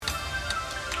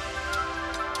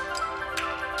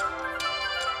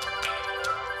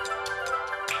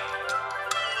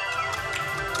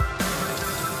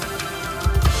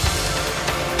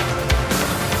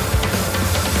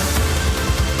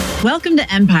Welcome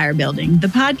to Empire Building, the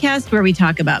podcast where we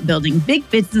talk about building big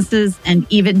businesses and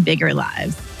even bigger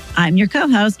lives. I'm your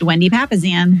co-host, Wendy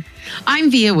Papazian. I'm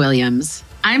Via Williams.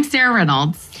 I'm Sarah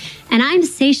Reynolds. And I'm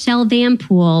Seychelle Van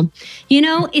Poole. You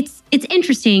know, it's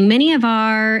interesting. Many of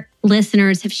our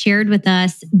listeners have shared with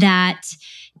us that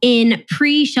in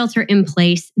pre-shelter in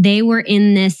place, they were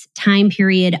in this time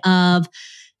period of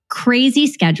crazy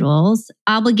schedules,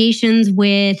 obligations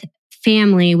with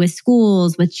family, with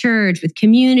schools, with church, with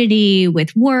community,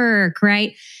 with work,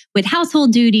 right? With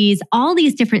household duties, all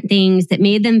these different things that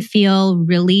made them feel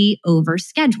really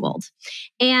overscheduled.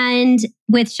 And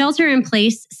with shelter in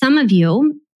place, some of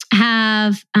you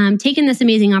have taken this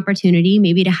amazing opportunity,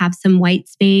 maybe to have some white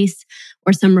space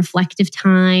or some reflective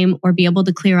time or be able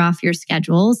to clear off your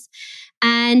schedules.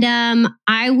 And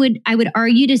I would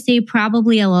argue to say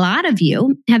probably a lot of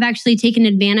you have actually taken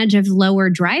advantage of lower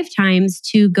drive times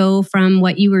to go from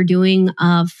what you were doing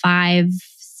of 5-6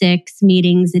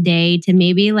 meetings a day to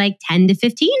maybe like 10 to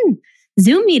 15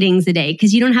 Zoom meetings a day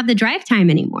because you don't have the drive time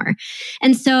anymore.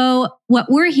 And so what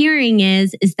we're hearing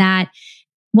is that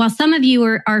while some of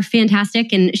you are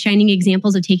fantastic and shining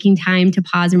examples of taking time to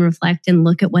pause and reflect and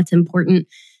look at what's important,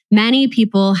 many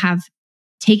people have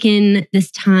taken this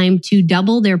time to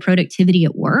double their productivity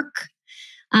at work.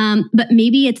 But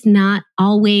maybe it's not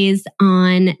always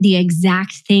on the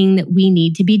exact thing that we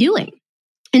need to be doing.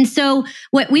 And so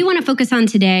what we want to focus on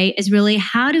today is really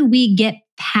how do we get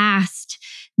past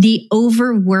the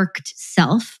overworked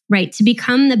self, right? To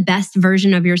become the best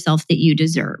version of yourself that you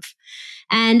deserve.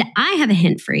 And I have a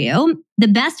hint for you. The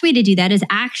best way to do that is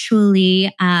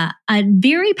actually a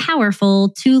very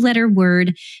powerful 2-letter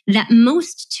word that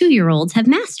most 2-year-olds have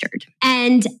mastered.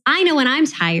 And I know when I'm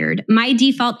tired, my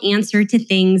default answer to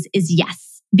things is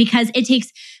yes, because it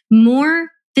takes more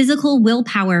physical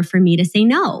willpower for me to say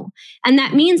no. And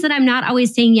that means that I'm not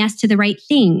always saying yes to the right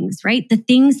things, right? The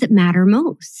things that matter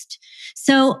most.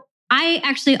 So I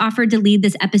actually offered to lead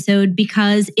this episode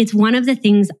because it's one of the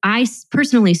things I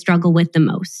personally struggle with the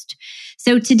most.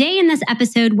 So today in this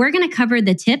episode, we're going to cover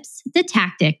the tips, the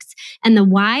tactics, and the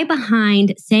why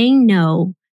behind saying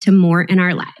no to more in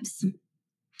our lives.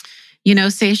 You know,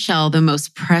 Seychelle, the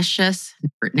most precious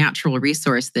natural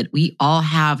resource that we all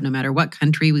have, no matter what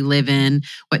country we live in,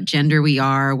 what gender we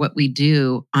are, what we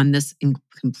do on this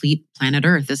complete planet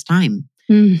Earth, this time.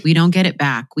 We don't get it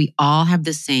back. We all have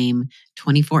the same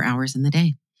 24 hours in the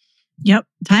day. Yep.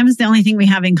 Time is the only thing we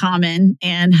have in common,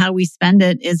 and how we spend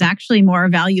it is actually more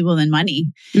valuable than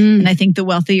money. And I think the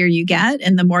wealthier you get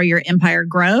and the more your empire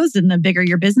grows and the bigger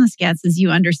your business gets, is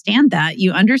you understand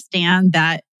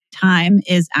that time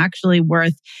is actually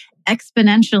worth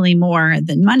exponentially more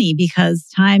than money because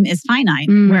time is finite,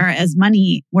 whereas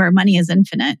money is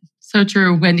infinite. So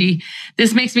true, Wendy.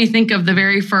 This makes me think of the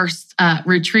very first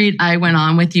retreat I went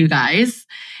on with you guys.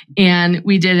 And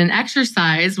we did an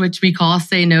exercise, which we call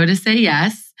Say No to Say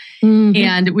Yes.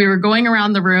 And we were going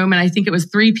around the room, and I think it was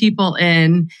 3 people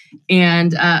in.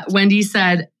 And Wendy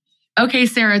said, "Okay,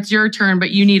 Sarah, it's your turn,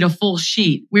 but you need a full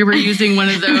sheet." We were using one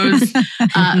of those,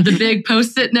 the big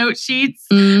Post-it note sheets.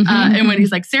 And when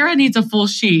he's like, "Sarah needs a full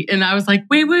sheet." And I was like,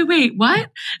 wait, what?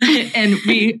 And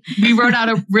we wrote out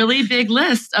a really big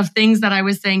list of things that I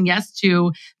was saying yes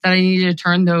to that I needed to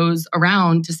turn those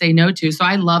around to say no to. So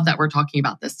I love that we're talking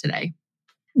about this today.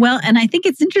 Well, and I think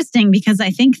it's interesting because I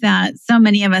think that so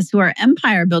many of us who are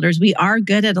empire builders, we are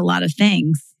good at a lot of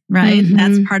things, right?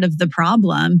 That's part of the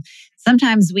problem.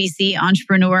 Sometimes we see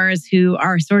entrepreneurs who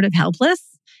are sort of helpless,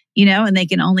 you know, and they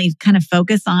can only kind of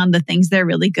focus on the things they're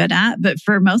really good at. But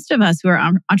for most of us who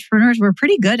are entrepreneurs, we're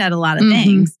pretty good at a lot of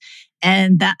things.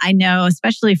 And that I know,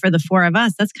 especially for the 4 of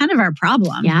us, that's kind of our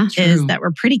problem. Yeah, is that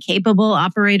we're pretty capable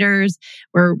operators.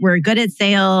 We're good at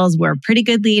sales. We're pretty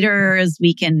good leaders.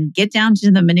 We can get down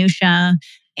to the minutia.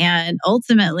 And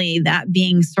ultimately, that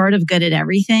being sort of good at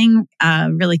everything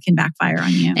really can backfire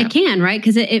on you. It can, right?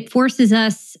 Because it forces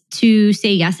us to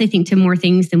say yes, I think, to more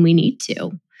things than we need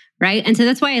to, right? And so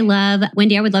that's why I love,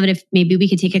 Wendy, I would love it if maybe we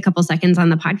could take a couple seconds on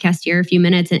the podcast here, a few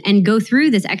minutes, and go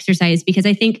through this exercise, because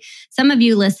I think some of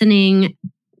you listening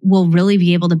will really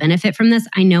be able to benefit from this.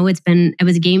 I know it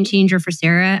was a game changer for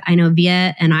Sarah. I know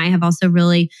Via and I have also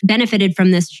really benefited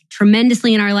from this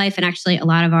tremendously in our life. And actually a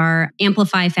lot of our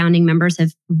Amplify founding members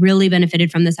have really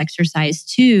benefited from this exercise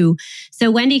too. So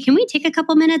Wendy, can we take a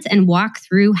couple minutes and walk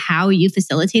through how you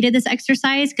facilitated this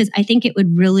exercise? Because I think it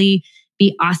would really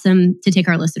be awesome to take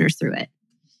our listeners through it.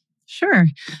 Sure.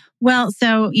 Well,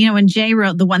 so, when Jay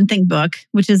wrote the One Thing book,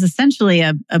 which is essentially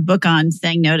a book on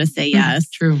saying no to say yes.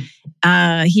 True.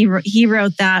 He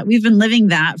wrote that. We've been living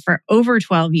that for over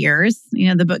 12 years.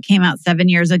 The book came out 7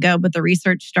 years ago, but the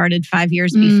research started 5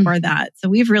 years before that. So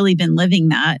we've really been living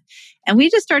that. And we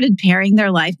just started paring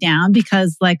their life down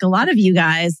because, like a lot of you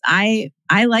guys, I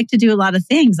like to do a lot of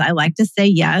things. I like to say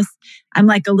yes. I'm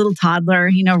like a little toddler,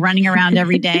 running around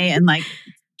every day and like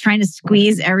trying to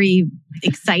squeeze every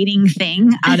exciting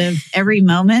thing out of every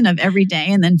moment of every day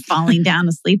and then falling down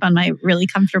asleep on my really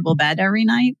comfortable bed every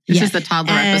night. This is the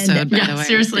toddler episode, by the way.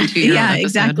 Seriously. Yeah,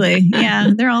 exactly. Yeah,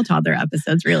 they're all toddler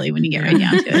episodes, really, when you get right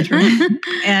down to it. Right?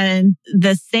 And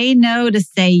the say no to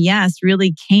say yes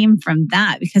really came from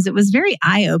that because it was very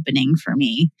eye-opening for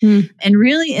me. And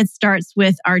really, it starts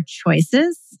with our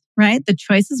choices, right? The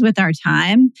choices with our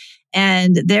time.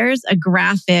 And there's a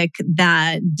graphic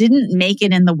that didn't make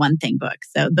it in the One Thing book.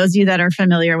 So those of you that are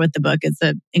familiar with the book, it's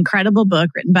an incredible book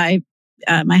written by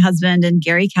my husband and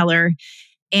Gary Keller.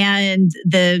 And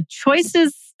the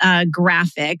choices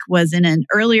graphic was in an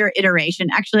earlier iteration.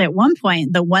 Actually, at one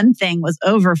point, the One Thing was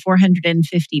over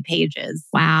 450 pages.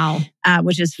 Wow.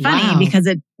 Which is funny because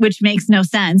which makes no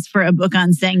sense for a book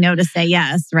on saying no to say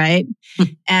yes, right?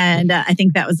 And I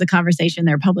think that was the conversation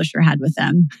their publisher had with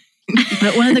them.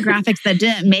 But one of the graphics that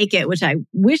didn't make it, which I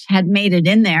wish had made it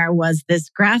in there, was this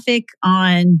graphic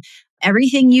on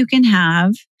everything you can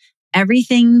have,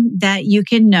 everything that you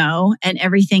can know, and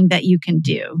everything that you can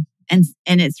do. And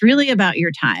it's really about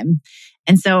your time.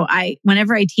 And so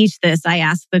whenever I teach this, I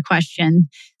ask the question,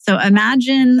 so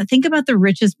think about the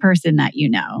richest person that you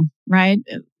know, right?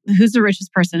 Who's the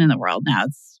richest person in the world now?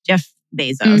 It's Jeff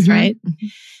Bezos, right?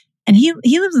 And he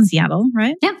lives in Seattle,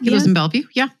 right? Yeah, he lives in Bellevue.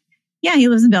 Yeah. Yeah, he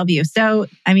lives in Bellevue. So,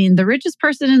 the richest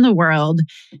person in the world,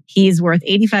 he's worth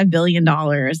 $85 billion.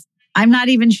 I'm not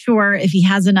even sure if he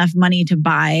has enough money to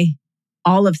buy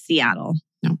all of Seattle.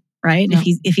 No. Right? No.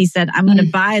 If he said, I'm going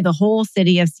to buy the whole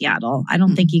city of Seattle, I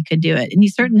don't think he could do it. And he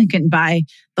certainly couldn't buy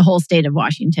the whole state of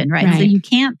Washington, right? So you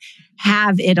can't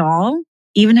have it all.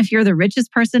 Even if you're the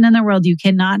richest person in the world, you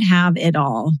cannot have it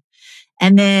all.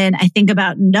 And then I think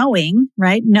about knowing,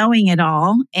 right? Knowing it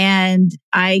all. And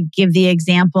I give the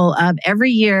example of every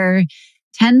year,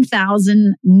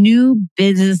 10,000 new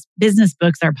business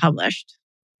books are published.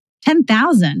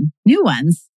 10,000 new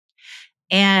ones.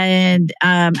 And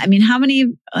how many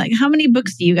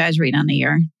books do you guys read on a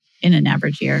year in an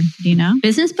average year? Do you know?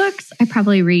 Business books? I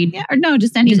probably read. Yeah, or no,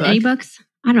 just any book. Any books?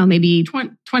 I don't know, maybe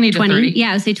 20 to 30.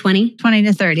 Yeah, I would say 20. 20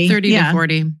 to 30. 30 to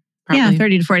 40. Probably. Yeah,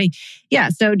 30 to 40. Yeah,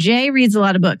 so Jay reads a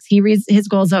lot of books. His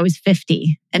goal is always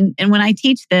 50. And when I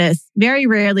teach this, very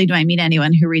rarely do I meet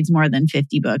anyone who reads more than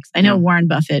 50 books. I know Warren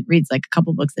Buffett reads like a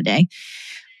couple books a day.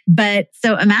 But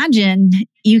so imagine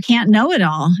you can't know it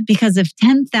all because if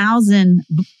 10,000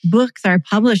 books are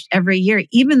published every year,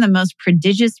 even the most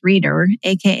prodigious reader,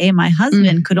 AKA my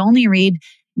husband, could only read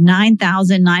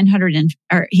 9,900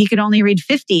 or he could only read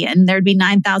 50 and there'd be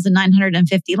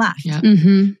 9,950 left. Yeah.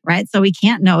 Right? So we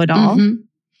can't know it all.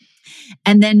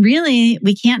 And then really,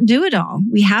 we can't do it all.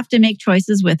 We have to make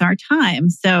choices with our time.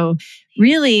 So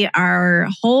really, our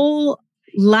whole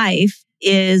life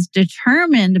is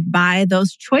determined by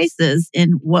those choices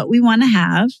in what we want to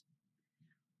have,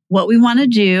 what we want to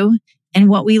do, and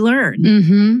what we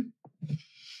learn.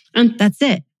 And that's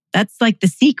it. That's like the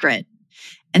secret.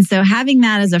 And so having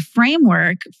that as a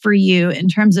framework for you in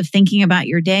terms of thinking about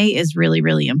your day is really,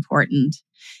 really important.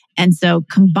 And so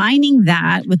combining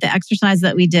that with the exercise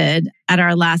that we did at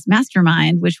our last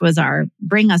mastermind, which was our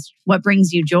what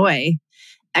brings you joy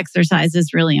exercise,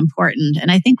 is really important. And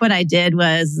I think what I did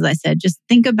was, as I said, just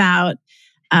think about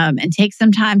and take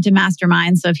some time to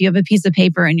mastermind. So if you have a piece of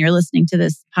paper and you're listening to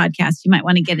this podcast, you might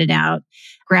want to get it out.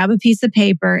 Grab a piece of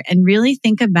paper and really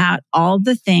think about all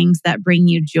the things that bring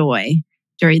you joy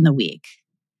during the week.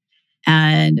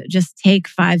 And just take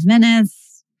 5 minutes.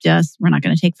 We're not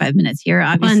going to take 5 minutes here,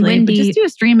 obviously, Wendy, but just do a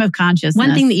stream of consciousness.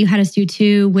 One thing that you had us do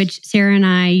too, which Sarah and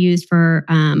I used for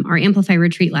our Amplify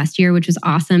retreat last year, which was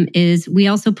awesome, is we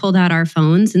also pulled out our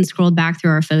phones and scrolled back through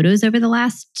our photos over the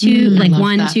last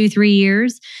 1, 2, 3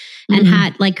 years. And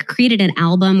had created an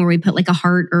album where we put a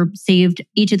heart or saved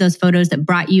each of those photos that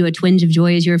brought you a twinge of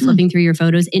joy as you were flipping through your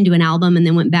photos into an album, and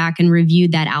then went back and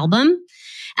reviewed that album.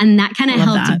 And that kind of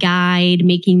helped guide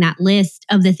making that list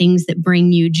of the things that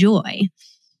bring you joy.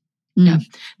 Yeah.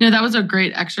 No, that was a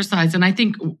great exercise. And I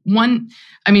think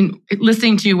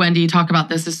listening to you, Wendy, talk about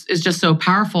this is just so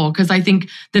powerful, because I think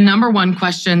the number one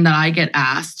question that I get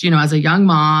asked, as a young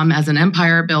mom, as an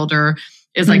empire builder,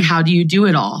 is how do you do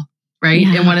it all? Right.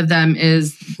 Yeah. And one of them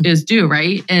is do,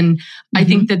 right. And I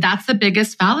think that that's the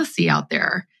biggest fallacy out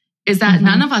there is that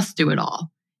none of us do it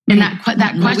all. And that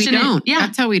question, we don't.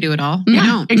 That's how we do it all. Yeah, we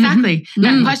don't. Exactly.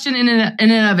 That question in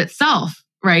and of itself,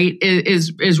 right,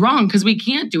 is wrong because we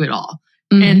can't do it all,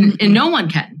 and no one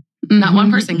can. Not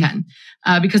one person can,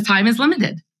 because time is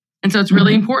limited. And so it's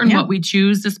really important what we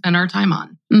choose to spend our time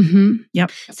on.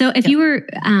 Yep. So if you were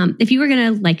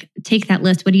going to like take that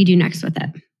list, what do you do next with it?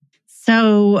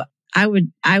 So I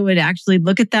would actually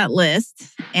look at that list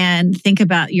and think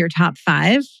about your top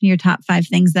five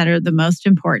things that are the most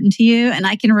important to you. And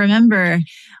I can remember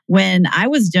when I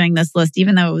was doing this list,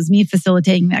 even though it was me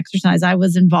facilitating the exercise, I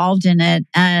was involved in it.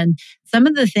 And some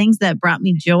of the things that brought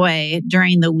me joy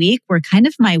during the week were kind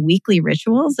of my weekly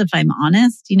rituals, if I'm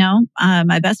honest.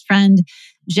 My best friend,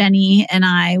 Jenny, and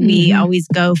I, we always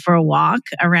go for a walk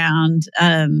around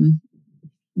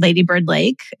Lady Bird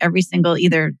Lake every single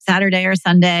either Saturday or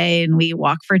Sunday. And we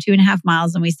walk for 2.5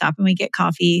 miles and we stop and we get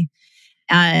coffee.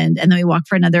 And then we walk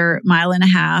for another 1.5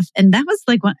 miles. And that was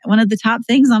like one of the top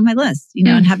things on my list,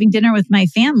 and having dinner with my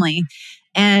family.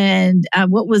 And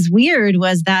what was weird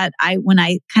was that when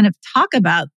I kind of talk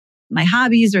about my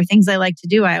hobbies or things I like to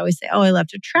do, I always say, I love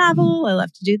to travel. I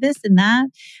love to do this and that.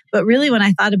 But really, when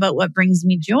I thought about what brings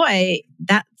me joy,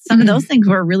 that some of those things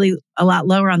were really a lot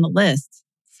lower on the list.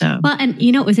 So. Well, and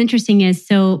what was interesting is,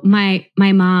 so my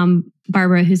mom,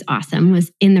 Barbara, who's awesome,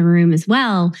 was in the room as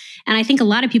well. And I think a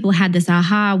lot of people had this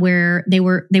aha where they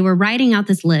were writing out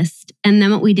this list. And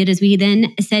then what we did is we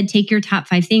then said, take your top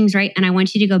 5 things, right? And I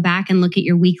want you to go back and look at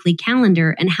your weekly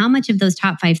calendar and how much of those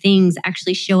top 5 things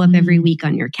actually show up every week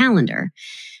on your calendar.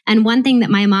 And one thing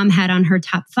that my mom had on her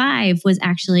top 5 was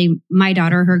actually my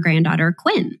daughter, her granddaughter,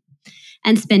 Quinn,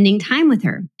 and spending time with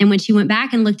her. And when she went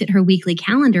back and looked at her weekly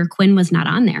calendar, Quinn was not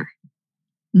on there.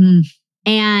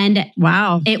 And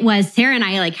wow, it was Sarah and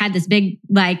I had this big,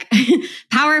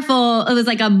 powerful, it was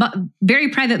like a very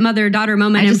private mother-daughter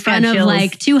moment in front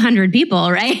of 200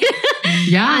 people, right?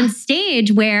 Yeah. On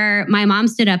stage where my mom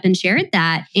stood up and shared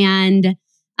that. And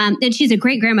she's a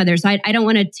great grandmother. So I don't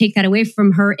want to take that away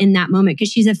from her in that moment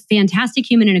because she's a fantastic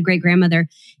human and a great grandmother.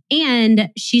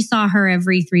 And she saw her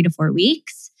every 3 to 4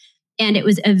 weeks. And it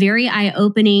was a very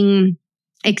eye-opening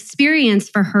experience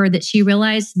for her that she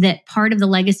realized that part of the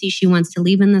legacy she wants to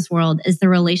leave in this world is the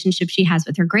relationship she has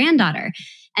with her granddaughter.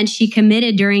 And she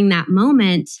committed during that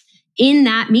moment in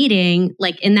that meeting,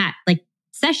 in that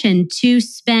session, to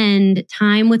spend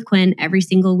time with Quinn every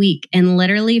single week. And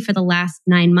literally for the last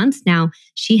 9 months now,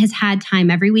 she has had time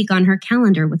every week on her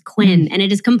calendar with Quinn. And it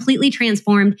has completely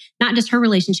transformed not just her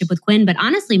relationship with Quinn, but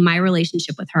honestly, my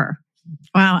relationship with her.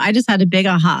 Wow. I just had a big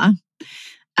aha.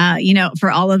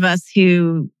 For all of us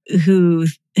who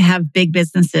have big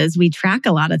businesses, we track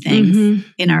a lot of things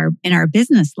in our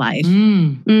business life,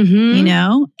 and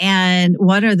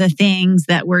what are the things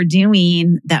that we're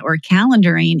doing that we're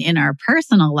calendaring in our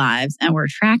personal lives and we're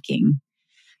tracking,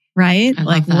 right?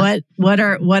 What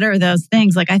are those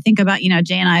things? I think about,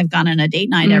 Jay and I have gone on a date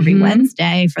night every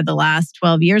Wednesday for the last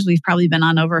 12 years. We've probably been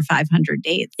on over 500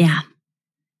 dates. Yeah.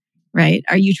 Right?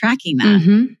 Are you tracking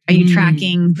that? Are you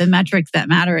tracking the metrics that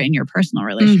matter in your personal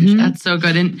relationship? That's so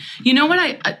good. And you know what?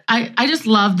 I just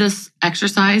love this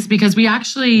exercise because we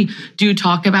actually do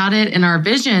talk about it in our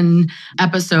vision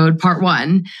episode, part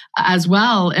 1 as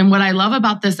well. And what I love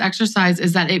about this exercise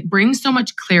is that it brings so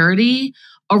much clarity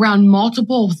around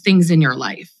multiple things in your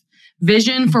life.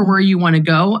 Vision for where you want to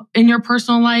go in your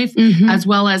personal life, as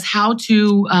well as how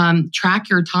to track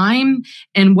your time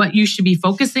and what you should be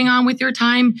focusing on with your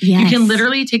time. Yes. You can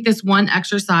literally take this one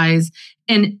exercise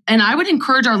and I would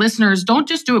encourage our listeners, don't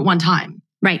just do it one time.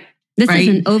 Right. This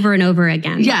isn't over and over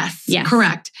again. Yes,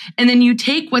 correct. And then you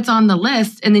take what's on the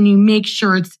list and then you make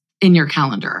sure it's in your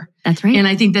calendar. That's right. And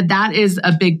I think that is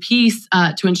a big piece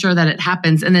to ensure that it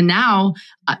happens. And then now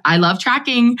I love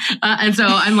tracking. And so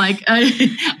I'm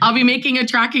I'll be making a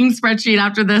tracking spreadsheet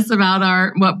after this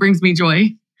about what brings me joy.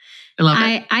 I love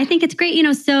it. I think it's great.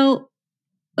 So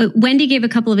Wendy gave a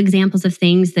couple of examples of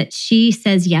things that she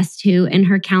says yes to in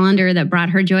her calendar that brought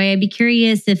her joy. I'd be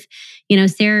curious if,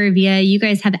 Sarah or Via, you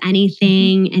guys have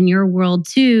anything in your world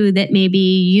too that maybe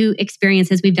you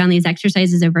experience as we've done these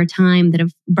exercises over time that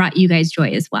have brought you guys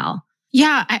joy as well.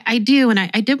 Yeah, I do. And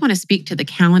I did want to speak to the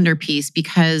calendar piece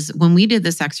because when we did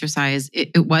this exercise,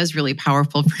 it was really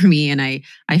powerful for me. And I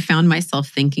found myself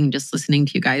thinking, just listening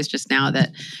to you guys just now,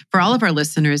 that for all of our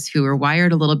listeners who are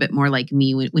wired a little bit more like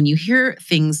me, when you hear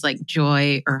things like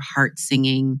joy or heart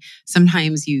singing,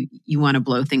 sometimes you want to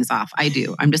blow things off. I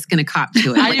do. I'm just going to cop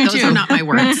to it. Those are not my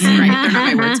words, right? They're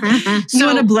not my words. You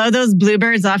want to blow those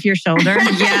bluebirds off your shoulder?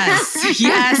 Yes,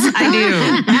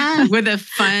 I do. With a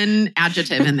fun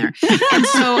adjective in there. And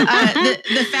so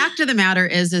the fact of the matter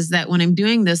is that when I'm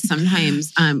doing this,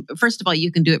 sometimes, first of all,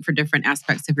 you can do it for different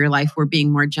aspects of your life. We're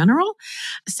being more general.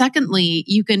 Secondly,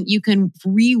 you can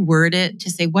reword it to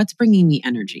say, what's bringing me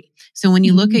energy? So when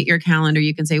you look at your calendar,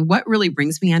 you can say, what really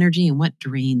brings me energy and what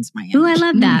drains my energy? Oh, I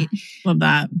love that. Love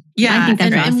that. Yeah. I think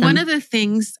that's awesome. And one of the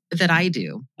things that I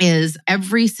do is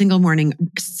every single morning,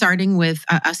 starting with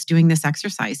us doing this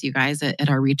exercise, you guys, at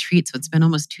our retreat. So it's been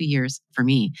almost 2 years for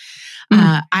me.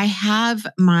 I have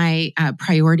my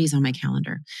priorities on my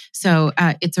calendar. So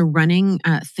it's a running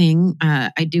thing.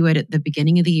 I do it at the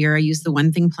beginning of the year. I use the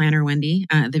One Thing Planner, Wendy,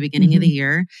 at the beginning of the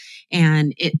year.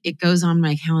 And it goes on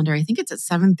my calendar. I think it's at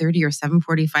 7:30 or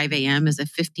 7:45 a.m. is a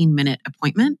 15-minute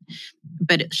appointment,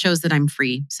 but it shows that I'm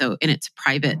free. So, and it's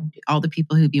private. All the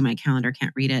people who view my calendar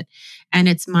can't read it. And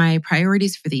it's my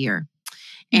priorities for the year.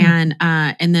 And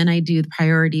then I do the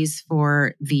priorities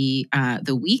for the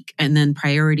week, and then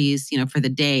priorities, for the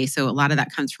day. So a lot of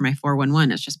that comes from my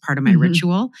 411. It's just part of my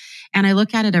ritual, and I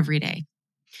look at it every day.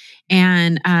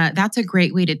 And that's a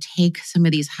great way to take some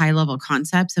of these high level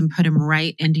concepts and put them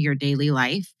right into your daily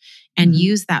life, and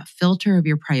use that filter of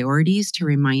your priorities to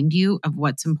remind you of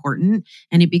what's important.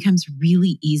 And it becomes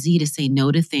really easy to say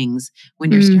no to things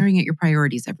when you're staring at your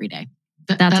priorities every day.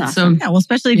 That's awesome. Yeah, well,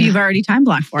 especially if you've already time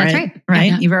blocked for That's it,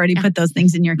 right? Yeah. You've already put those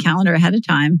things in your calendar ahead of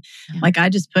time. Yeah. Like I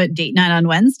just put date night on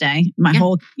Wednesday, my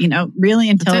whole, really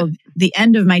until the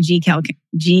end of my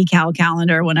GCal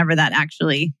calendar, whenever that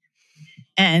actually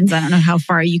ends. I don't know how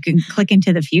far you can click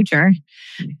into the future.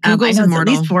 Google's I know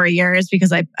immortal. it's at least 4 years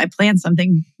because I planned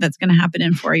something that's going to happen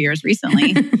in 4 years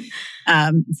recently.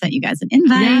 Sent you guys an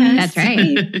invite. That's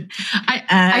right.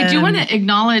 I do want to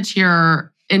acknowledge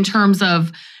here in terms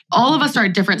of all of us are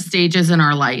at different stages in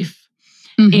our life.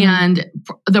 And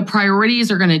the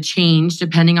priorities are going to change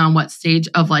depending on what stage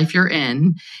of life you're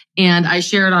in. And I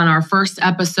shared on our first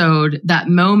episode that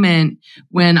moment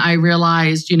when I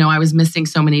realized, I was missing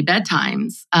so many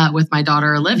bedtimes with my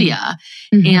daughter, Olivia.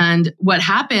 And what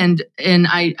happened, and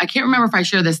I can't remember if I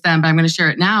shared this then, but I'm going to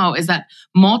share it now, is that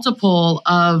multiple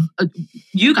of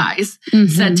you guys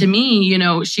said to me,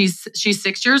 she's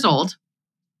 6 years old.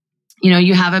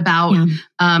 You have about,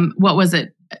 what was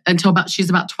it? She's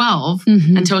about 12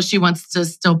 until she wants to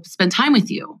still spend time with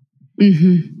you.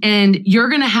 And you're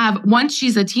going to have, once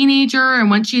she's a teenager and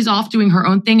once she's off doing her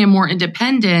own thing and more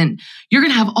independent, you're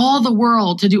going to have all the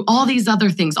world to do all these other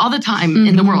things, all the time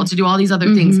in the world to do all these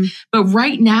other things. But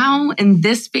right now in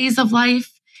this phase of life,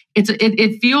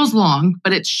 it feels long,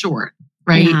 but it's short,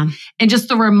 right? Yeah. And just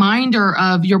the reminder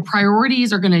of your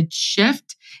priorities are going to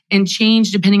shift and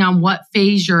change depending on what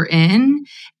phase you're in,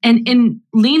 and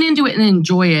lean into it and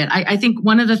enjoy it. I think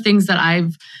one of the things that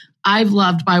I've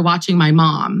loved by watching my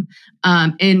mom,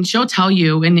 and she'll tell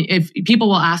you, and if people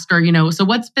will ask her, so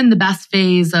what's been the best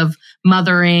phase of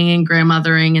mothering and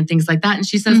grandmothering and things like that? And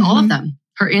she says all of them.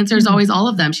 Her answer is always all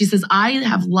of them. She says, I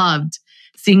have loved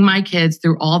seeing my kids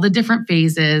through all the different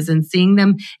phases and seeing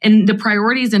them, and the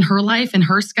priorities in her life and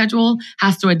her schedule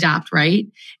has to adapt, right?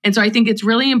 And so I think it's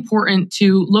really important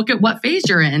to look at what phase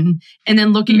you're in and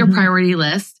then look at your priority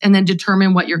list and then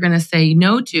determine what you're going to say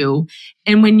no to.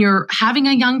 And when you're having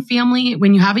a young family,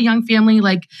 when you have a young family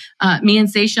like me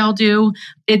and Seychelle do,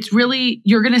 it's really,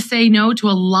 you're going to say no to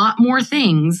a lot more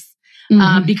things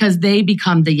because they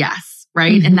become the yes,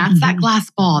 right? And that's that glass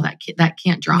ball that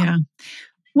can't drop. Yeah.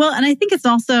 Well, and I think it's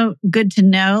also good to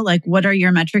know, what are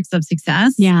your metrics of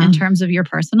success in terms of your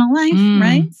personal life,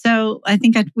 right? So I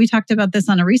think we talked about this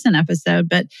on a recent episode,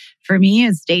 but for me,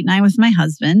 it's date night with my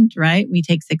husband, right? We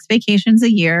take 6 vacations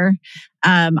a year.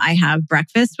 I have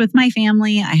breakfast with my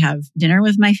family. I have dinner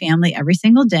with my family every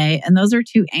single day. And those are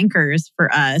 2 anchors for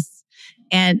us.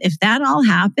 And if that all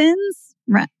happens,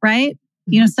 right?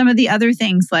 Some of the other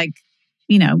things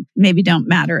maybe don't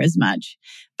matter as much.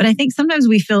 But I think sometimes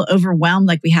we feel overwhelmed,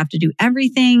 like we have to do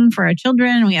everything for our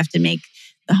children. We have to make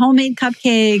the homemade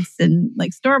cupcakes, and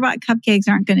store-bought cupcakes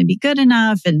aren't going to be good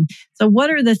enough. And so what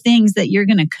are the things that you're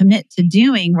going to commit to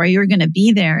doing where you're going to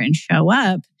be there and show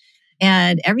up?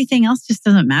 And everything else just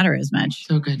doesn't matter as much.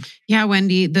 So good. Yeah,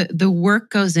 Wendy, the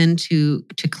work goes into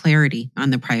clarity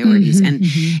on the priorities.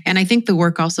 And I think the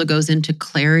work also goes into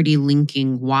clarity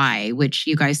linking why, which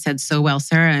you guys said so well,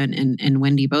 Sarah and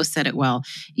Wendy both said it well.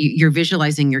 You're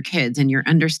visualizing your kids and you're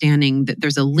understanding that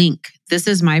there's a link. This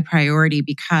is my priority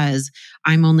because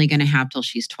I'm only going to have till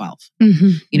she's 12.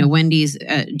 Wendy's,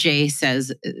 Jay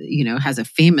says, has a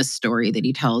famous story that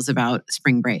he tells about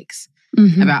spring breaks.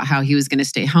 About how he was going to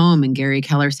stay home. And Gary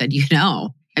Keller said,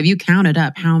 Have you counted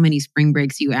up how many spring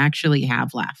breaks you actually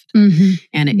have left? And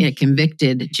it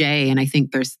convicted Jay. And I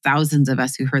think there's thousands of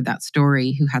us who heard that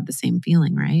story who had the same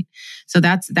feeling, right? So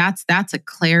that's a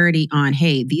clarity on,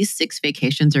 hey, these 6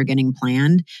 vacations are getting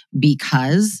planned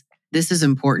because this is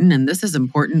important, and this is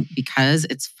important because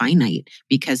it's finite,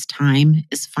 because time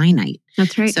is finite.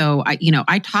 That's right. So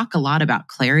I talk a lot about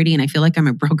clarity, and I feel like I'm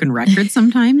a broken record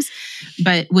sometimes.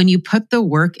 But when you put the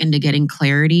work into getting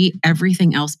clarity,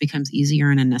 everything else becomes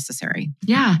easier and unnecessary.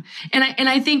 Yeah. And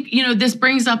I think, this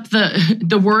brings up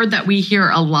the word that we hear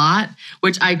a lot,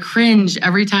 which I cringe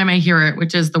every time I hear it,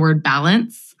 which is the word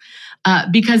balance.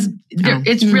 Because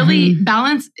it's really,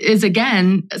 balance is,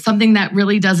 again, something that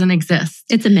really doesn't exist.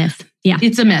 It's a myth. Yeah.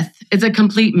 It's a myth. It's a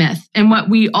complete myth. And what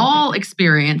we all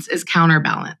experience is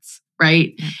counterbalance,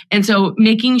 right? And so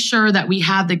making sure that we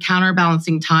have the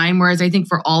counterbalancing time, whereas I think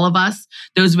for all of us,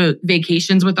 those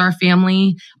vacations with our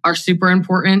family are super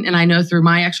important. And I know through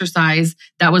my exercise,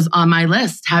 that was on my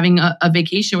list, having a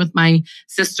vacation with my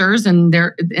sisters and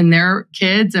their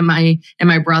kids and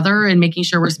my brother, and making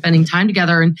sure we're spending time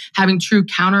together and having true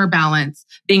counterbalance,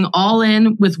 being all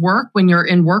in with work when you're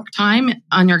in work time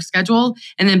on your schedule,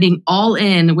 and then being all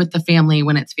in with the family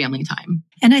when it's family time.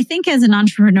 And I think as an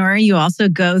entrepreneur, you also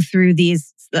go through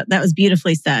these, that was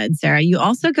beautifully said, Sarah. You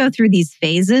also go through these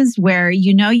phases where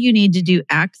you need to do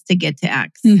X to get to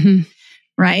X,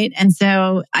 right? And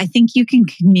so I think you can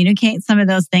communicate some of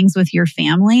those things with your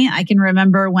family. I can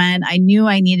remember when I knew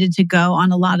I needed to go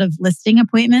on a lot of listing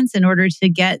appointments in order to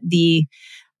get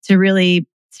to really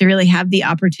have the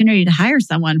opportunity to hire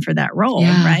someone for that role,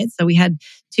 right? So we had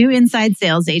 2 inside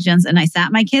sales agents, and I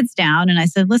sat my kids down and I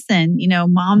said, listen,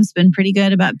 mom's been pretty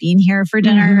good about being here for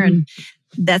dinner, and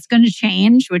that's going to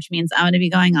change, which means I'm going to be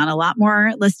going on a lot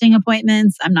more listing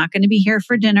appointments. I'm not going to be here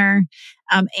for dinner.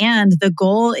 And the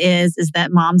goal is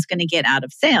that mom's going to get out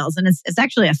of sales. And it's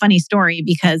actually a funny story,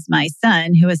 because my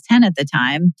son, who was 10 at the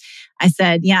time, I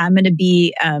said, I'm going to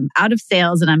be out of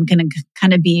sales, and I'm going to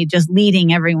kind of be just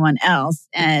leading everyone else.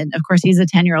 And of course, he's a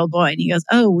 10-year-old boy, and he goes,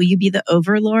 oh, will you be the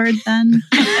overlord then?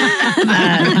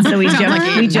 So we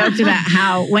joked about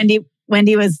how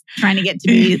Wendy was trying to get to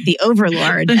be the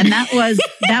overlord. And that was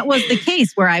the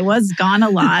case where I was gone a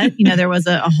lot. There was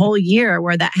a whole year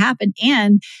where that happened.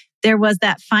 And there was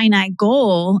that finite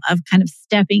goal of kind of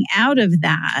stepping out of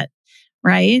that,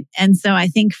 right? And so I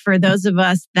think for those of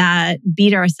us that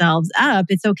beat ourselves up,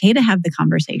 it's okay to have the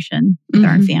conversation with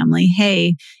our family.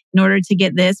 Hey, in order to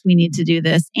get this, we need to do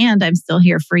this. And I'm still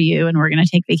here for you. And we're going to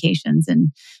take vacations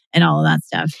and all of that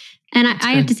stuff. And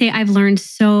I have to say, I've learned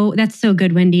that's so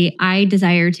good, Wendy. I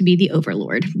desire to be the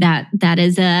overlord. That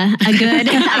is a good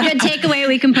takeaway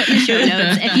we can put in the show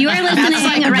notes. If you are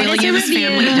listening, write us a review.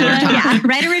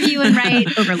 Write a review and write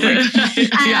overlord.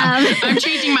 I'm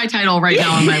changing my title right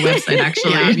now on my website,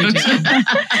 actually.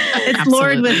 It's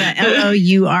Lord with a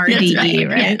L-O-U-R-D-E,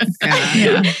 right?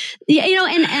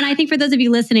 And I think for those of you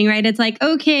listening, right, it's like,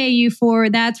 okay, you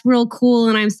 4, that's real cool.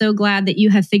 And I'm so glad that you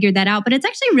have figured that out. But it's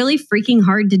actually really freaking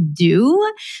hard to do.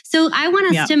 So I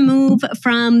want us to move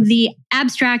from the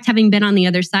abstract, having been on the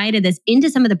other side of this, into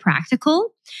some of the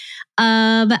practical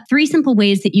of 3 simple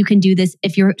ways that you can do this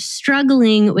if you're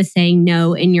struggling with saying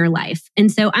no in your life.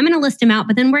 And so I'm going to list them out,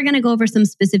 but then we're going to go over some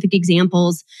specific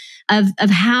examples of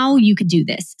how you could do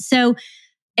this. So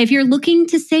if you're looking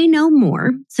to say no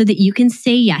more so that you can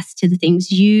say yes to the things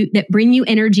that bring you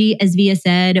energy, as Via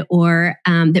said, or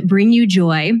that bring you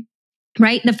joy,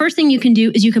 right? The first thing you can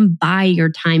do is you can buy your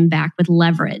time back with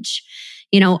leverage,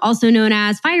 also known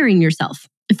as firing yourself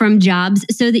from jobs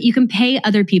so that you can pay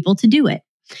other people to do it.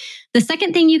 The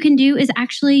second thing you can do is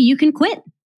actually you can quit.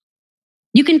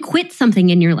 You can quit something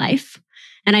in your life.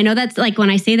 And I know that's like, when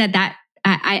I say that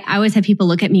I always have people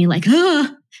look at me like,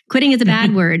 quitting is a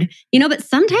bad word, but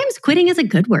sometimes quitting is a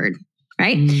good word.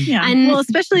 Right? Yeah. And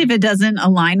especially if it doesn't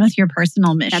align with your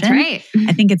personal mission. That's right.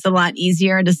 I think it's a lot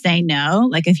easier to say no.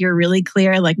 Like if you're really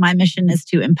clear, like my mission is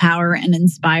to empower and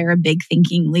inspire big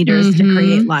thinking leaders to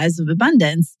create lives of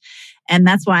abundance. And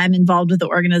that's why I'm involved with the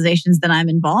organizations that I'm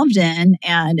involved in.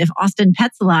 And if Austin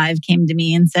Pets Alive came to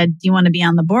me and said, do you want to be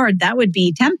on the board? That would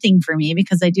be tempting for me,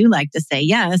 because I do like to say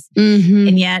yes.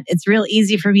 And yet it's real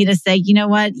easy for me to say, you know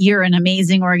what? You're an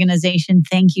amazing organization.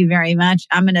 Thank you very much.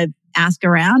 I'm going to ask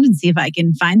around and see if I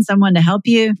can find someone to help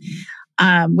you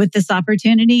with this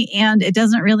opportunity. And it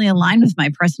doesn't really align with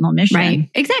my personal mission. Right.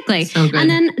 Exactly. So good. And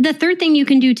then the third thing you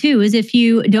can do too is if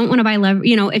you don't want to buy leverage,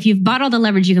 if you've bought all the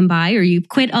leverage you can buy, or you've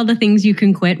quit all the things you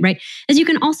can quit, right? Is you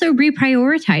can also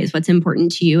reprioritize what's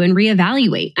important to you and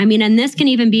reevaluate. I mean, and this can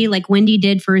even be like Wendy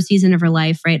did for a season of her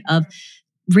life, right? Of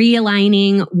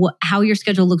realigning how your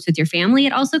schedule looks with your family.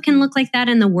 It also can look like that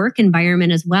in the work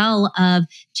environment as well, of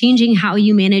changing how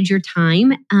you manage your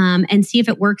time, and see if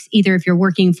it works, either if you're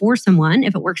working for someone,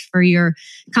 if it works for your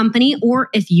company, or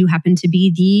if you happen to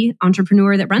be the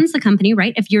entrepreneur that runs the company,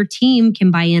 right? If your team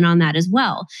can buy in on that as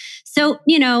well. So,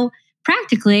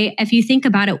 practically, if you think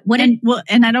about it,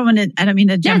 and I don't mean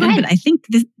to jump in, but I think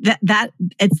that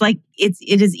it's like,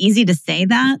 it is easy to say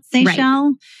that,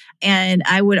 Seychelle. Right. And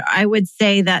I would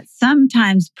say that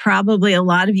sometimes probably a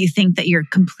lot of you think that you're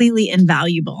completely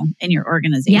invaluable in your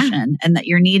organization and that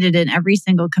you're needed in every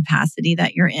single capacity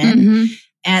that you're in. Mm-hmm.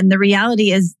 And the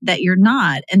reality is that you're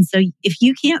not. And so if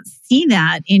you can't see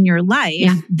that in your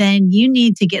life, then you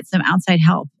need to get some outside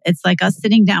help. It's like us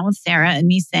sitting down with Sarah and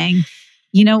me saying,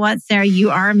 you know what, Sarah, you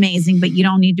are amazing, but you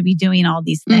don't need to be doing all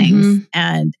these things.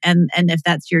 Mm-hmm. And if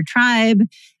that's your tribe,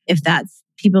 if that's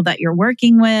people that you're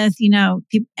working with,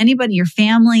 anybody, your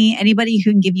family, anybody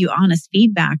who can give you honest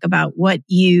feedback about what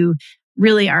you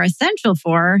really are essential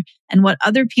for and what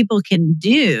other people can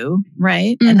do,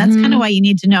 right? Mm-hmm. And that's kind of why you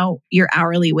need to know your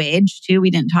hourly wage too.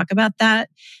 We didn't talk about that.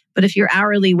 But if your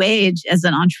hourly wage as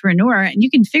an entrepreneur, and you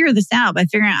can figure this out by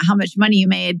figuring out how much money you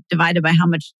made divided by how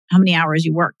many hours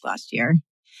you worked last year.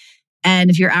 And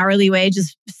if your hourly wage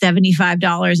is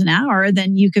 $75 an hour,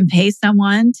 then you can pay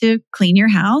someone to clean your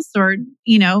house or,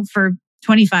 for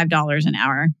 $25 an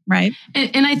hour, right?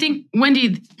 And I think,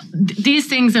 Wendy, these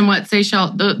things and what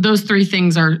Seychelle, those three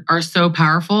things are so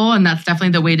powerful. And that's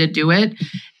definitely the way to do it.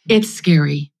 It's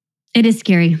scary. It is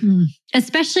scary,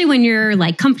 especially when you're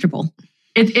like comfortable.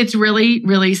 It's really,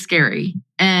 really scary.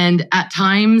 And at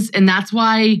times, and that's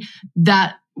why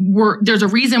there's a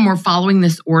reason we're following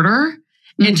this order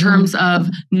in terms of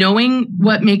knowing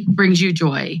what brings you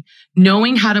joy,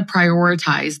 knowing how to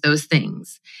prioritize those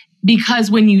things. Because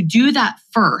when you do that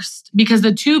first, because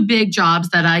the two big jobs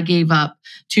that I gave up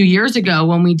 2 years ago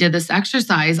when we did this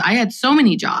exercise, I had so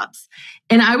many jobs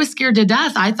and I was scared to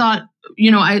death. I thought,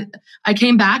 I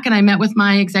came back and I met with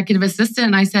my executive assistant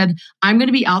and I said, I'm going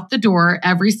to be out the door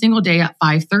every single day at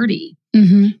 5:30.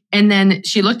 Mm-hmm. And then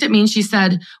she looked at me and she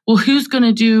said, well, who's going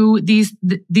to do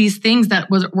these things that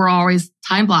were always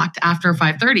time blocked after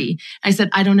 5:30? I said,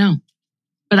 I don't know,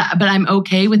 but I'm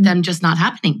okay with them just not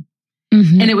happening.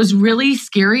 Mm-hmm. And it was really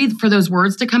scary for those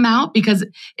words to come out because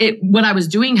what I was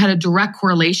doing had a direct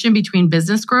correlation between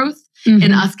business growth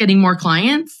and us getting more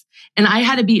clients. And I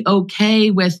had to be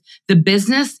okay with the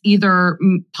business either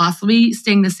possibly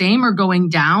staying the same or going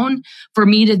down for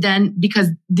me to then, because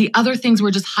the other things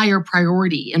were just higher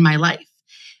priority in my life.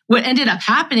 What ended up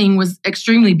happening was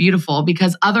extremely beautiful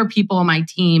because other people on my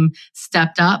team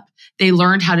stepped up. They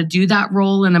learned how to do that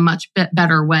role in a much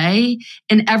better way.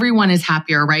 And everyone is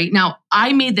happier, right? Now,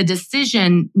 I made the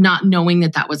decision not knowing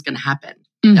that was going to happen.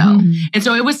 No. And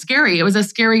so it was scary. It was a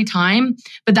scary time,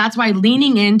 but that's why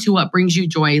leaning into what brings you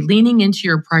joy, leaning into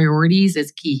your priorities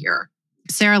is key here.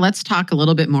 Sarah, let's talk a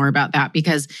little bit more about that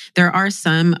because there are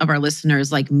some of our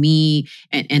listeners like me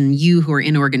and you who are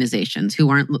in organizations who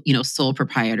aren't, sole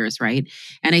proprietors, right?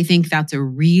 And I think that's a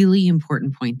really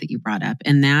important point that you brought up.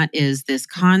 And that is this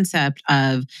concept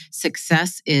of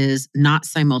success is not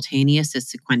simultaneous, it's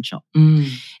sequential.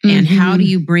 And how do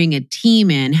you bring a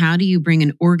team in? How do you bring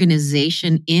an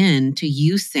organization in to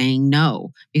you saying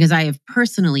no? Because I have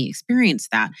personally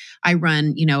experienced that. I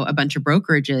run, a bunch of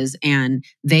brokerages and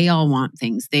they all want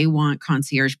things. They want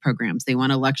concierge programs. They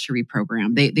want a luxury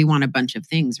program. They want a bunch of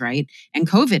things, right? And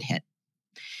COVID hit.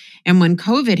 And when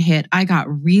COVID hit, I got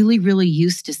really, really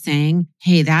used to saying,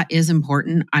 hey, that is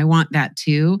important. I want that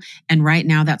too. And right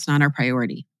now that's not our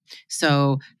priority.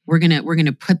 So we're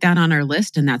gonna put that on our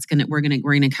list, and we're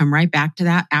gonna come right back to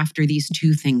that after these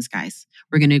two things, guys.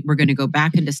 We're gonna go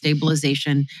back into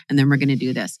stabilization, and then we're gonna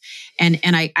do this. And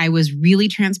I was really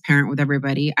transparent with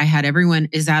everybody. I had everyone,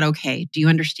 is that okay? Do you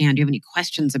understand? Do you have any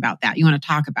questions about that? You want to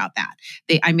talk about that?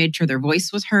 I made sure their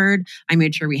voice was heard. I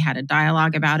made sure we had a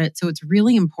dialogue about it. So it's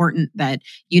really important that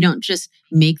you don't just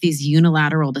make these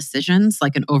unilateral decisions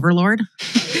like an overlord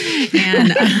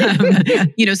and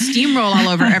steamroll all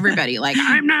over everybody. Like,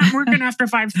 I'm not working after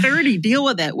 5:30. Deal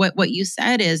with it. What you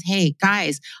said is, hey,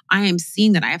 guys, I am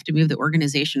seeing that I have to move the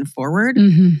organization forward.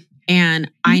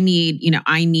 And I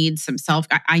need some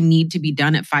I need to be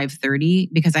done at 5:30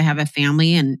 because I have a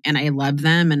family and I love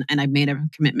them and I've made a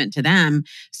commitment to them.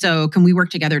 So can we work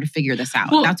together to figure this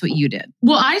out? Well, that's what you did.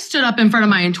 Well, I stood up in front of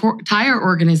my entire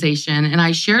organization and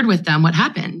I shared with them what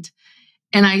happened.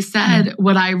 And I said,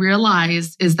 what I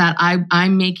realized is that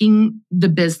I'm making the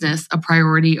business a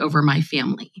priority over my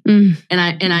family. And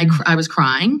I was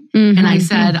crying and I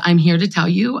said, I'm here to tell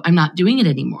you I'm not doing it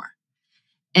anymore.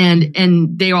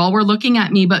 and they all were looking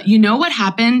at me. But you know what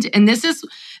happened? And this is,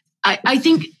 I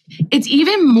think it's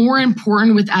even more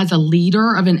important as a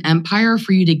leader of an empire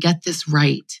for you to get this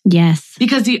right. Yes.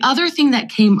 Because the other thing that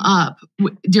came up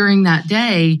during that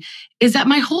day is that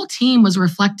my whole team was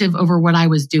reflective over what I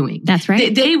was doing. That's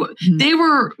right. They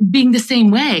were being the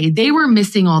same way. They were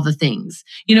missing all the things,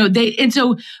 and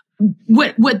so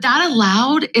what that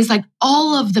allowed is like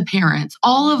all of the parents,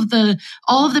 all of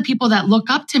the people that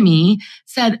look up to me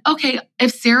said, okay,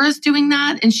 if Sarah's doing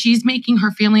that and she's making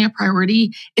her family a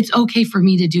priority, it's okay for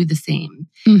me to do the same.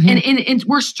 Mm-hmm. And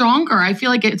we're stronger. I feel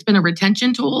like it's been a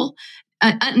retention tool,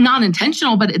 not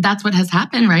intentional, but that's what has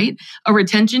happened, right? A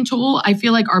retention tool. I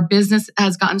feel like our business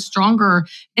has gotten stronger,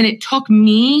 and it took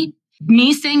me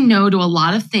saying no to a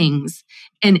lot of things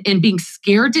and being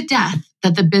scared to death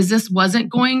that the business wasn't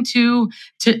going to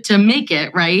make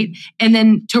it, right? And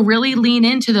then to really lean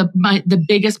into the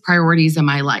biggest priorities in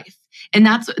my life. And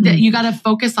that's that you got to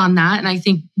focus on that. And I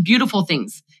think beautiful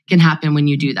things can happen when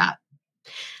you do that.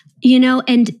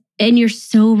 And you're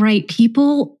so right.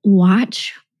 People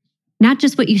watch not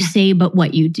just what you say, but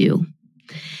what you do.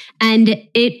 And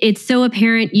it's so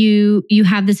apparent you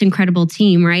have this incredible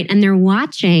team, right? And they're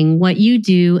watching what you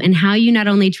do and how you not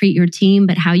only treat your team,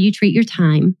 but how you treat your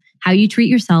time, how you treat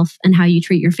yourself, and how you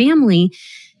treat your family,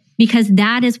 because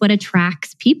that is what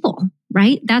attracts people,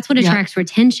 right? That's what attracts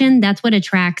retention. That's what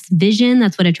attracts vision.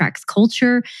 That's what attracts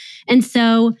culture. And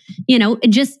so,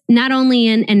 just not only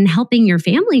in helping your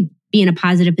family be in a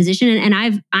positive position,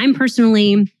 and I'm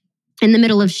personally in the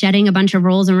middle of shedding a bunch of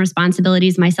roles and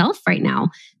responsibilities myself right now.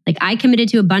 Like I committed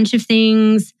to a bunch of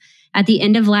things at the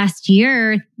end of last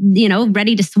year,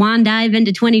 ready to swan dive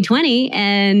into 2020.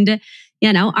 And,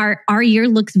 our year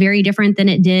looks very different than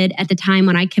it did at the time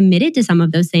when I committed to some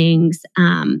of those things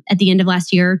at the end of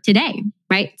last year today,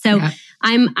 right? So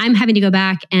I'm having to go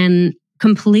back and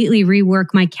completely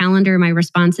rework my calendar, my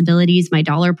responsibilities, my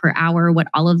dollar per hour, what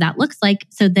all of that looks like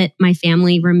so that my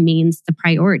family remains the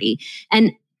priority.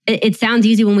 And it sounds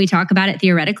easy when we talk about it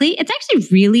theoretically. It's actually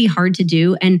really hard to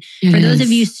do. And for those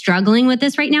of you struggling with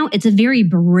this right now, it's a very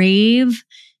brave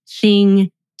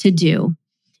thing to do.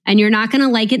 And you're not going to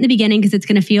like it in the beginning because it's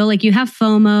going to feel like you have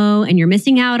FOMO and you're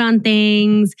missing out on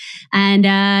things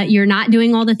and you're not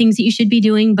doing all the things that you should be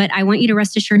doing. But I want you to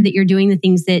rest assured that you're doing the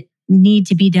things that need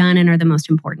to be done and are the most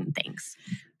important things.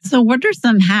 So what are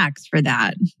some hacks for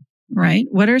that? Right?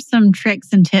 What are some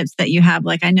tricks and tips that you have?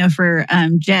 Like I know for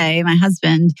Jay, my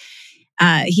husband,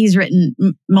 he's written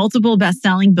multiple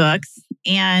best-selling books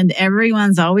and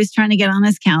everyone's always trying to get on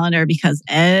his calendar because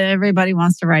everybody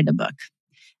wants to write a book.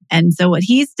 And so what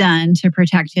he's done to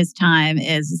protect his time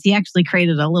is he actually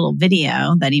created a little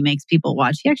video that he makes people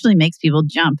watch. He actually makes people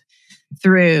jump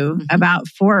through about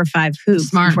 4 or 5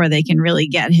 hoops before they can really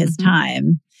get his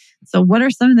time. So what are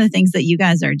some of the things that you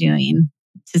guys are doing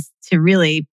to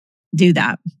really do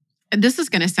that? This is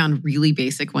going to sound really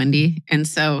basic, Wendy. And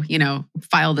so,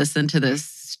 file this into this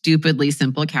stupidly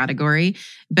simple category.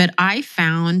 But I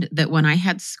found that when I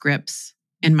had scripts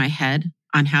in my head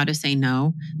on how to say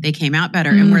no, they came out better.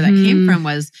 And where that came from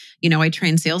was, I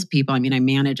train salespeople. I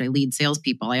lead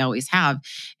salespeople. I always have.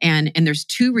 And there's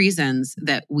 2 reasons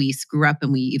that we screw up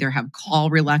and we either have call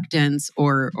reluctance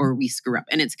or we screw up.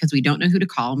 And it's because we don't know who to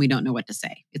call and we don't know what to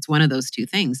say. It's one of those 2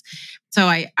 things. So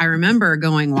I remember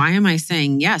going, why am I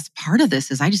saying yes? Part of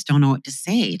this is I just don't know what to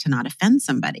say to not offend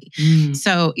somebody.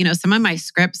 So, some of my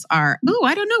scripts are,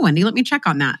 I don't know, Wendy, let me check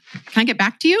on that. Can I get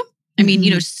back to you?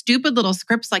 Stupid little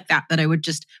scripts like that I would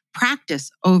just practice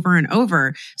over and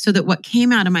over so that what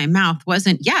came out of my mouth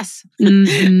wasn't yes.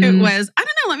 It was, I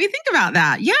don't know, let me think about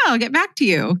that. Yeah, I'll get back to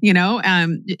you.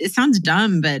 It sounds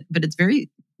dumb, but it's very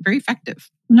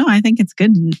effective. No, I think it's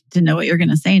good to know what you're going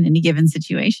to say in any given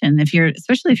situation.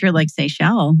 Especially if you're like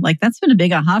Seychelle, like that's been a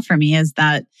big aha for me is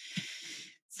that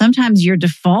sometimes your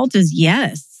default is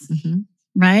yes.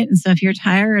 Right. And so if you're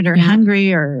tired or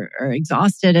hungry or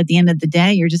exhausted at the end of the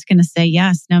day, you're just going to say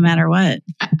yes, no matter what.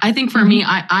 I think for me,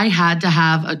 I had to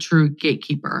have a true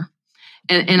gatekeeper.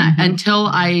 And until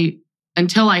I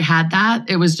had that,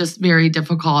 it was just very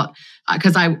difficult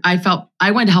because I felt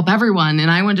I wanted to help everyone and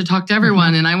I wanted to talk to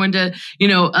everyone and I wanted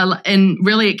to, and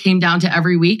really it came down to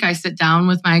every week I sit down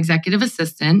with my executive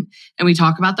assistant and we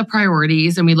talk about the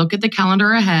priorities and we look at the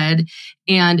calendar ahead,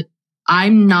 and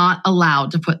I'm not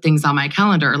allowed to put things on my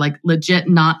calendar, like legit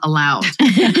not allowed.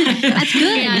 That's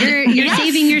good. You're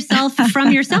saving yourself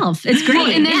from yourself. It's great.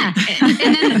 Well, and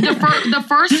then the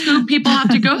first scoop people have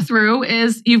to go through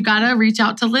is you've got to reach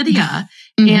out to Lydia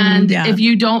And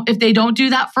if they don't do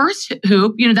that first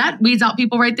hoop, that weeds out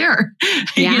people right there,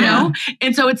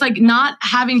 And so it's like not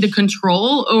having the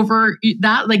control over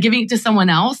that, like giving it to someone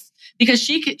else because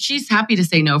she's happy to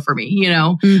say no for me,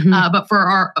 but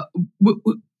for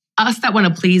us that want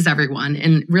to please everyone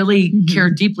and really care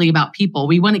deeply about people,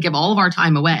 we want to give all of our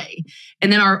time away.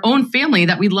 And then our own family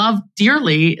that we love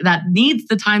dearly, that needs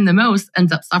the time the most,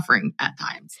 ends up suffering at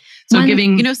times. So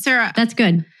Sarah, that's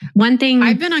good. One thing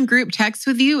I've been on group text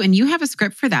with you and you have a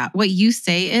script for that. What you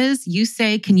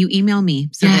say, can you email me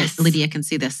so that Lydia can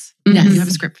see this? Yes. You have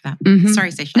a script for that.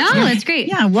 Sorry, Seychelle. No, that's great.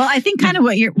 Yeah. Well, I think kind of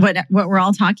what we're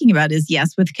all talking about is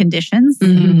yes with conditions,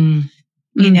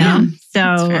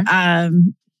 so,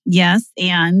 yes.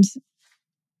 And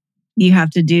you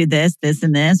have to do this,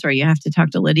 and this, or you have to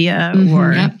talk to Lydia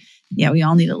we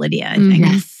all need a Lydia, I think.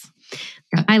 Yes.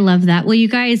 I love that. Well, you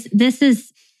guys, this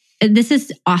is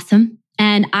awesome.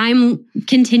 And I'm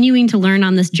continuing to learn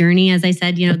on this journey. As I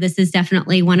said, this is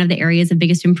definitely one of the areas of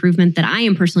biggest improvement that I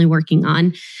am personally working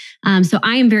on. So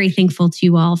I am very thankful to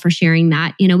you all for sharing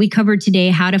that. We covered today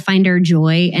how to find our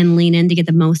joy and lean in to get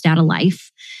the most out of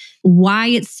life. Why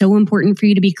it's so important for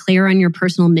you to be clear on your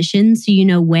personal mission so you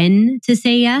know when to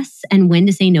say yes and when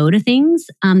to say no to things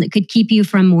that could keep you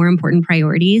from more important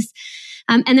priorities.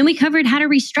 And then we covered how to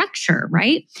restructure,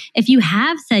 right? If you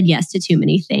have said yes to too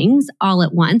many things all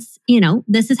at once,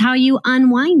 this is how you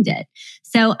unwind it.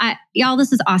 So y'all,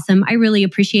 this is awesome. I really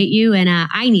appreciate you. And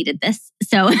I needed this.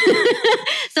 So,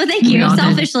 so thank you.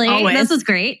 Selfishly, this was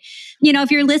great.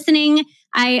 If you're listening,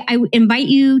 I invite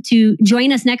you to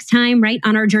join us next time, right,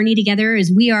 on our journey together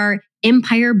as we are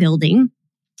empire building.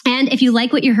 And if you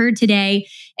like what you heard today,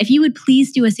 if you would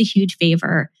please do us a huge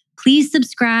favor, please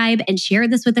subscribe and share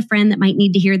this with a friend that might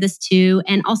need to hear this too.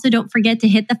 And also don't forget to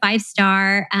hit the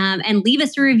 5-star and leave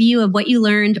us a review of what you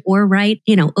learned or write,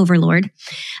 Overlord.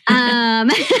 And,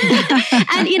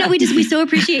 we so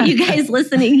appreciate you guys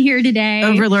listening here today.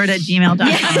 Overlord@gmail.com.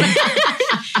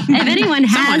 If anyone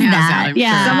has that.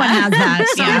 Someone has that.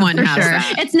 Someone has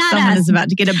that. It's not Someone us. is about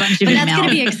to get a bunch of emails. That's going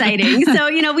to be exciting. So,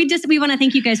 we want to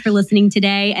thank you guys for listening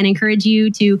today and encourage you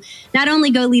to not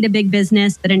only go lead a big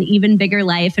business, but an even bigger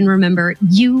life. And remember,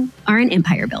 you are an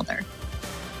empire builder.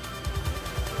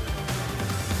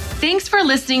 Thanks for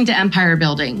listening to Empire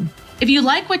Building. If you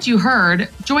like what you heard,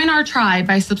 join our tribe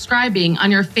by subscribing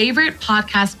on your favorite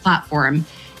podcast platform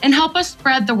and help us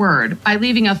spread the word by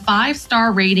leaving a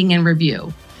 5-star rating and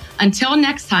review. Until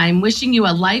next time, wishing you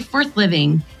a life worth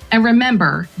living, and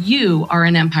remember, you are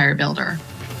an empire builder.